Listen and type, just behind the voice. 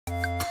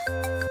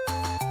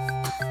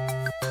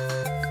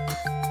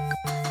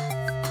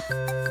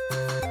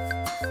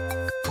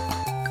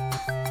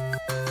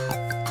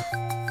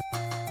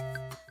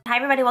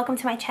everybody, welcome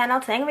to my channel.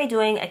 Today I'm going to be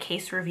doing a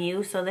case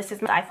review. So this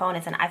is my iPhone.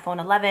 It's an iPhone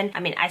 11. I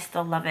mean, I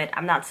still love it.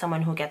 I'm not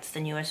someone who gets the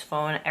newest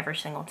phone every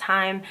single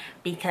time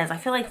because I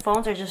feel like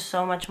phones are just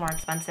so much more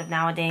expensive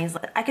nowadays.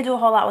 I could do a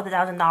whole lot with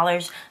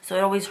 $1,000, so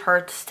it always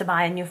hurts to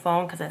buy a new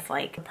phone because it's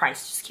like the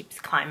price just keeps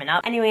climbing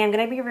up. Anyway, I'm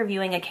going to be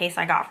reviewing a case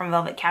I got from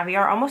Velvet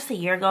Caviar almost a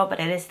year ago, but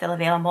it is still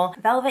available.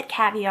 Velvet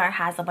Caviar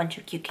has a bunch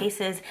of cute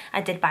cases.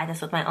 I did buy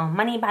this with my own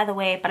money, by the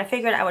way, but I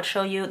figured I would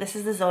show you. This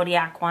is the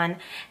Zodiac one,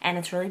 and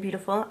it's really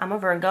beautiful. I'm a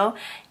Virgo,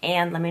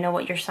 and let me know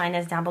what your sign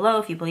is down below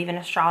if you believe in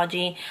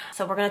astrology.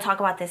 So we're going to talk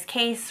about this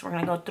case. We're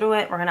going to go through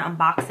it. We're going to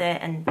unbox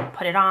it and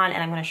put it on,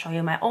 and I'm going to show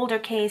you my older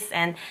case.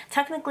 And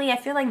technically, I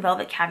feel like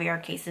Velvet Caviar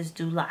cases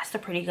do last a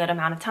pretty good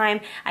amount of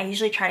time. I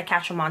usually try to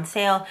catch them on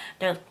sale.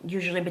 They're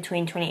usually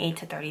between $28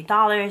 to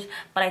 $30,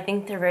 but I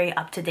think they're very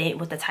up to date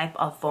with the type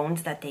of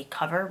phones that they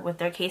cover with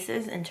their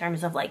cases in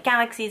terms of like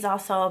Galaxies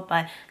also,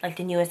 but like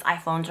the newest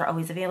iPhones are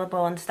always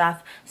available and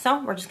stuff.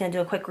 So we're just going to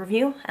do a quick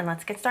review and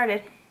let's get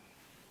started.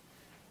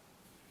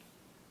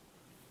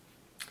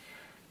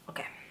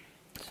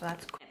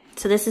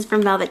 So this is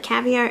from Velvet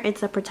Caviar.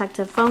 It's a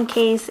protective phone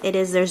case. It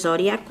is their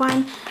Zodiac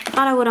one. I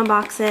thought I would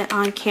unbox it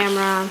on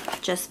camera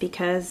just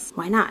because,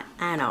 why not?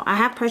 I don't know. I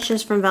have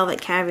purchased from Velvet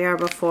Caviar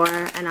before,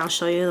 and I'll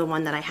show you the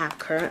one that I have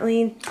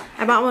currently.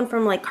 I bought one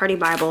from like Cardi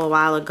Bible a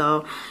while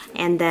ago,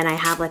 and then I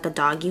have like a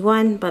doggy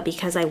one, but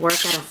because I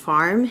work at a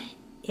farm,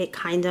 it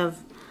kind of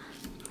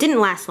didn't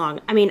last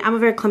long. I mean, I'm a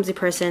very clumsy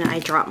person. I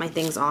drop my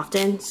things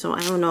often, so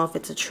I don't know if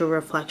it's a true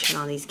reflection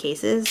on these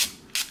cases.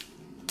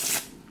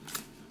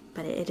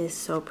 But it is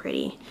so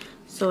pretty.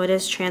 So it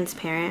is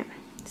transparent.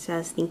 It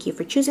says, "Thank you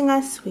for choosing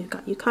us. We've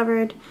got you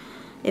covered.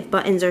 If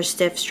buttons are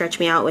stiff, stretch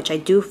me out," which I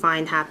do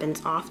find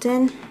happens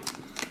often.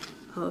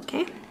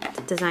 Okay.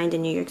 It's designed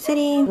in New York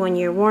City.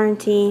 1-year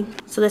warranty.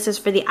 So this is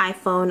for the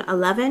iPhone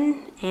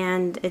 11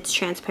 and it's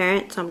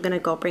transparent. So I'm gonna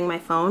go bring my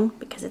phone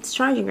because it's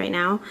charging right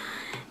now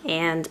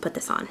and put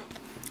this on.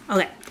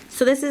 Okay.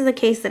 So this is the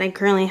case that I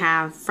currently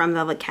have from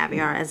Velvet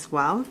Caviar as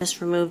well. Just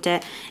removed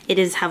it. It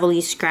is heavily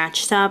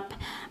scratched up.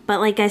 But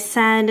like I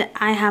said,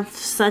 I have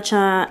such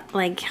a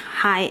like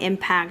high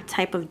impact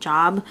type of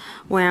job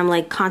where I'm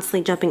like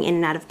constantly jumping in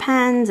and out of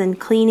pens and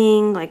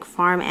cleaning like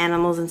farm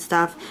animals and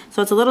stuff.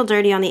 So it's a little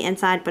dirty on the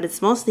inside, but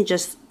it's mostly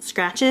just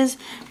scratches.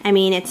 I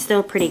mean, it's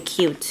still pretty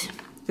cute.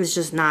 It's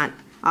just not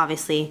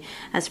obviously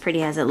as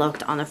pretty as it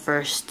looked on the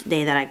first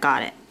day that I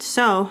got it.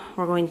 So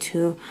we're going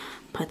to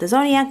put the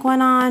Zodiac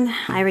one on.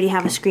 I already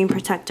have a screen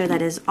protector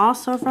that is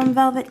also from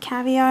Velvet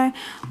Caviar,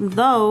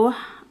 though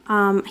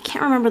I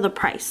can't remember the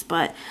price,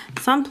 but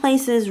some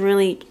places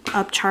really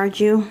upcharge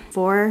you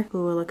for,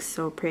 ooh, it looks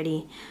so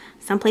pretty.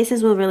 Some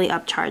places will really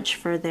upcharge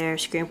for their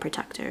screen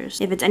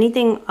protectors. If it's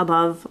anything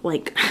above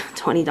like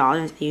 $20,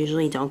 I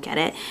usually don't get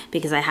it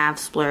because I have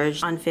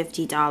splurged on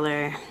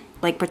 $50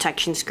 like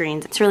protection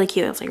screens. It's really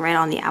cute. It's like right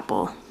on the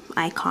Apple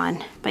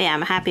icon. But yeah,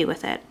 I'm happy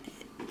with it.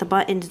 The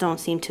buttons don't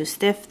seem too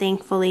stiff,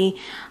 thankfully.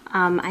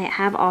 I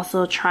have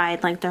also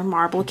tried like their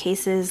marble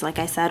cases, like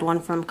I said, one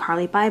from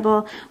Cardi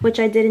Bible, which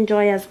I did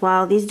enjoy as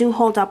well. These do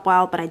hold up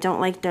well, but I don't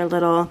like their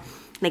little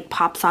like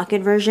pop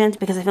socket versions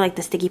because I feel like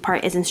the sticky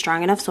part isn't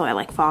strong enough, so it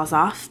like falls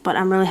off. But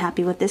I'm really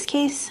happy with this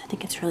case. I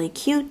think it's really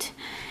cute.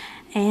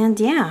 And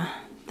yeah,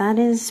 that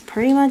is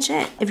pretty much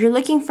it. If you're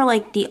looking for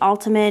like the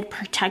ultimate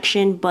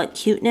protection but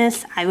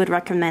cuteness, I would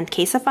recommend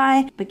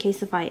Caseify, but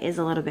Caseify is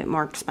a little bit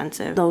more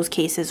expensive. Those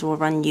cases will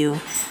run you,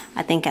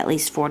 I think, at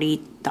least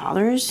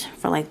 $40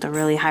 for like the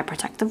really high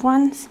protective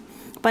ones.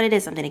 But it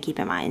is something to keep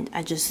in mind.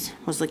 I just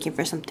was looking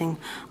for something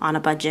on a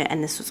budget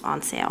and this was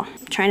on sale.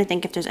 I'm trying to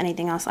think if there's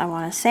anything else I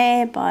want to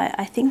say, but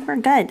I think we're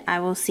good.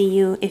 I will see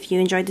you if you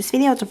enjoyed this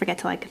video. Don't forget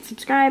to like and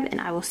subscribe, and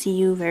I will see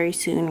you very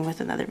soon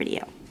with another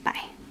video.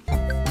 Bye.